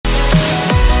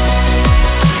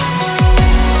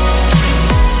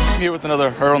with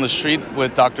another Her on the Street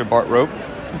with Dr. Bart Roep.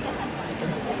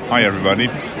 Hi, everybody.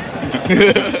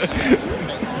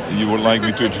 You would like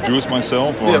me to introduce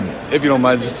myself? Or? Yeah, if you don't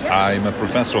mind. I'm a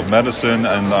professor of medicine,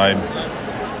 and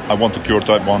I want to cure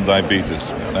type 1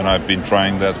 diabetes. And I've been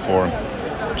trying that for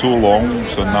too long,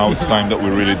 so now it's time that we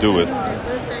really do it.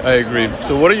 I agree.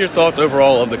 So what are your thoughts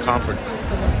overall of the conference?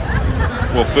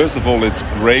 Well, first of all, it's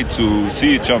great to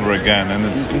see each other again, and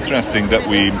it's interesting that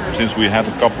since we had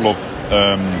a couple of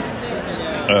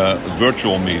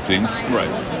virtual meetings, right,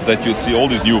 that you see all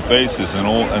these new faces and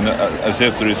as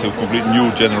if there is a complete new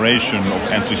generation of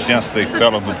enthusiastic,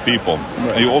 talented people.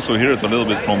 Right. And you also hear it a little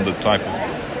bit from the type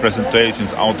of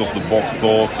presentations, out-of-the-box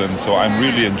thoughts, and so I'm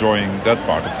really enjoying that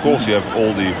part. Of course, you have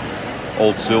all the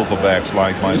old silverbacks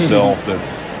like myself that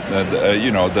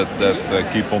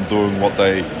keep on doing what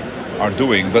they are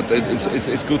doing, but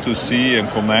it's good to see and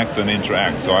connect and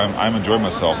interact. So I'm enjoying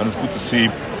myself, and it's good to see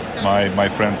my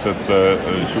friends at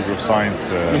Sugar of Science.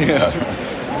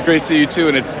 It's great to see you too,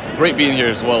 and it's great being here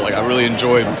as well. Like, I really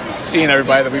enjoyed seeing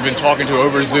everybody that we've been talking to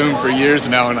over Zoom for years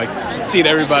now, and like seeing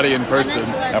everybody in person.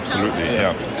 Absolutely,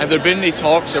 yeah. Have there been any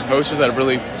talks or posters that have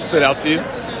really stood out to you?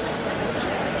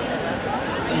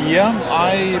 Yeah,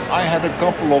 I had a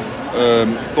couple of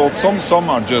thoughts. Some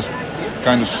are just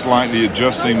kind of slightly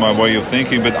adjusting my way of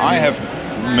thinking, but I have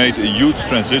made a huge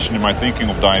transition in my thinking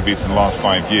of diabetes in the last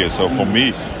 5 years. So for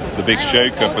me, the big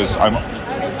shake-up is I'm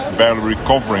barely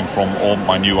recovering from all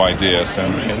my new ideas,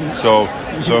 and so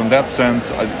in that sense,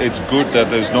 it's good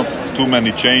that there's not too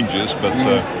many changes. But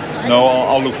no,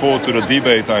 I'll look forward to the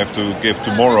debate I have to give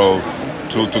tomorrow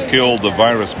to kill the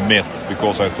virus myth,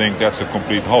 because I think that's a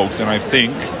complete hoax, and I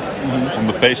think from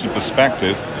the patient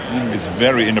perspective, it's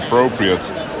very inappropriate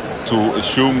to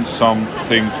assume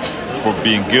something for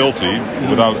being guilty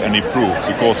without any proof,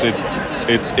 because it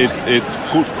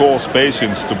could cause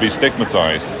patients to be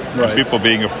stigmatized, right, and people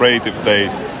being afraid if they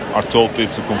are told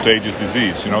it's a contagious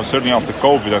disease. You know, certainly after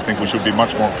COVID, I think we should be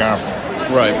much more careful.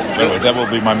 Right. So that will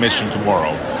be my mission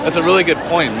tomorrow. That's a really good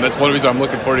point. That's one reason I'm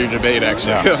looking forward to your debate,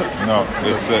 actually. Yeah. No,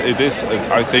 it is.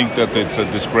 I think that it's a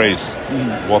disgrace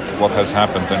what has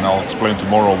happened, and I'll explain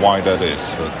tomorrow why that is.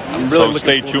 I'm really so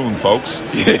stay tuned, folks.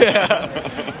 Yeah.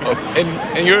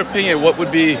 In your opinion, what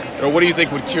would be, or what do you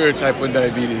think would cure type 1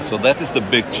 diabetes? So that is the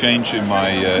big change in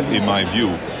my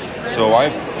view. So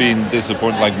I've been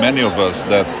disappointed, like many of us,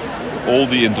 that all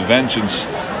the interventions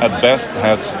at best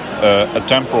had a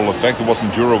temporal effect. It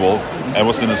wasn't durable, and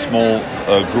was in a small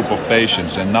group of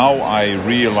patients. And now I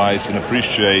realize and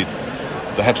appreciate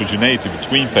the heterogeneity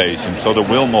between patients, so there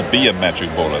will not be a magic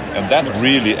bullet. And that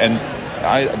really, and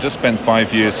I just spent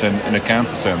 5 years in a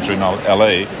cancer center in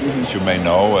LA, as you may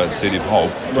know, City of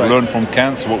Hope, to learn from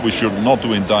cancer what we should not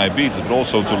do in diabetes, but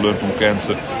also to learn from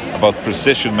cancer about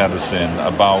precision medicine,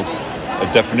 about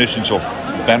definitions of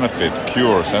benefit,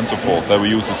 cures, and so forth. That we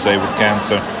used to say with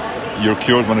cancer, you're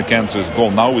cured when the cancer is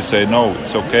gone. Now we say, no,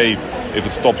 it's okay if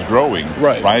it stops growing,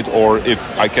 right? Or if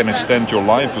I can extend your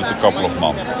life with a couple of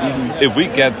months. If we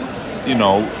get,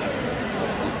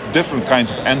 different kinds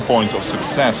of endpoints of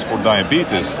success for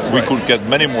diabetes, we could get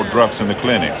many more drugs in the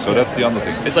clinic. So that's the other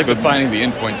thing. It's like defining the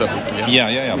endpoints of it.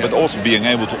 Yeah. But also being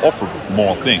able to offer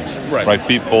more things, right?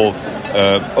 People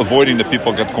avoiding that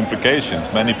people get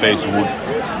complications. Many patients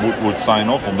would sign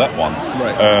off on that one.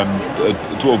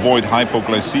 Right. To avoid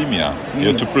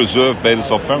hypoglycemia, to preserve beta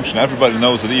cell function. Everybody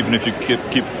knows that even if you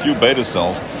keep a few beta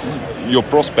cells, your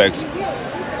prospects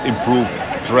improve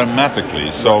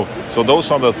dramatically. So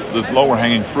those are the lower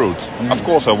hanging fruit. Of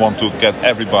course, I want to get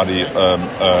everybody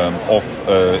off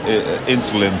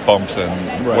insulin pumps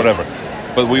and whatever.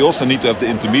 But we also need to have the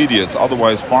intermediates.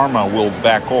 Otherwise, pharma will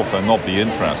back off and not be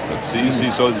interested. See,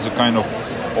 so it's a kind of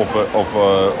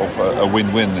a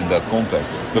win-win in that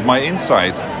context. But my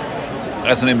insight,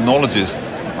 as an immunologist,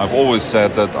 I've always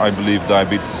said that I believe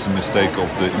diabetes is a mistake of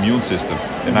the immune system.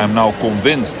 And I'm now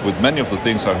convinced, with many of the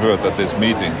things I heard at this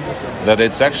meeting, that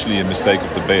it's actually a mistake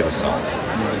of the beta cells.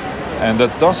 And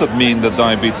that doesn't mean that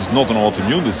diabetes is not an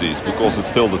autoimmune disease, because it's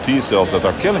still the T cells that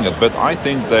are killing it. But I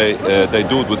think they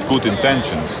do it with good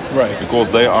intentions,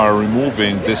 because they are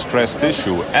removing distressed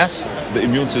tissue, as the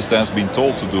immune system has been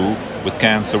told to do with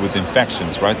cancer, with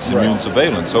infections, right? It's immune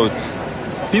surveillance. So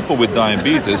people with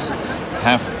diabetes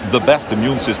have the best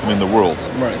immune system in the world.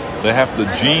 They have the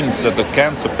genes that the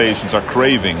cancer patients are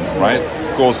craving, right?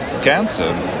 Because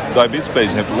diabetes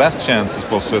patients have less chances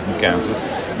for certain cancers,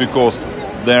 because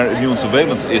their immune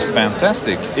surveillance is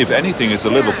fantastic. If anything, it's a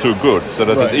little too good, so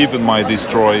that it even might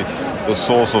destroy the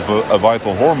source of a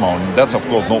vital hormone. That's of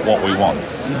course not what we want.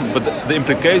 But the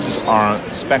implications are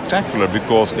spectacular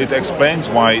because it explains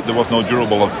why there was no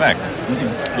durable effect.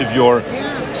 If your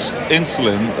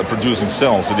insulin producing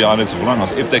cells, the islets of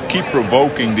Langerhans, if they keep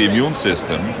provoking the immune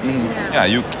system,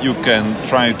 you can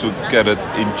try to get it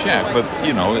in check, but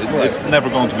it's never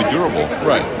going to be durable.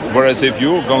 Right. Whereas if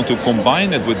you're going to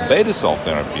combine it with beta cell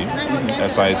therapy,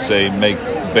 as I say, make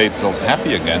beta cells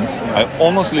happy again, I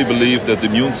honestly believe that the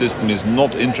immune system is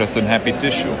not interested in happy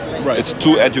tissue. Right. It's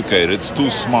too educated, it's too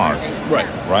smart.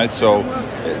 Right. So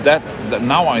that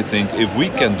now I think if we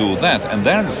can do that, and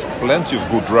there's plenty of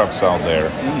good drugs out there,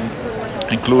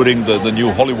 including the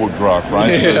new Hollywood drug,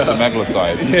 right?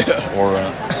 Semaglutide or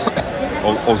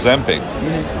Ozempic.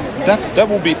 That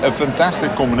will be a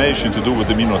fantastic combination to do with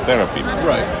immunotherapy.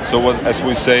 Right. So as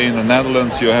we say in the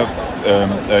Netherlands,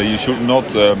 you should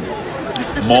not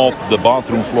mop the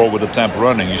bathroom floor with the tap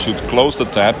running. You should close the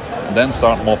tap and then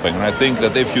start mopping. And I think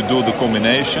that if you do the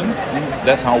combination,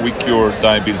 that's how we cure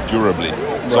diabetes durably.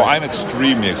 So I'm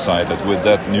extremely excited with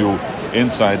that new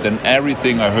insight, and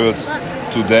everything I heard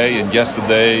today and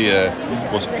yesterday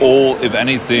was all, if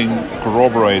anything,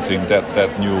 corroborating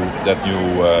that new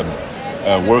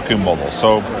working model.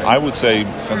 So I would say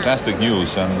fantastic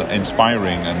news and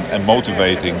inspiring and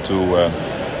motivating to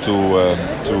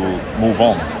move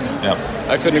on. Yeah.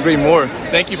 I couldn't agree more.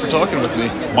 Thank you for talking with me.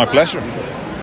 My pleasure.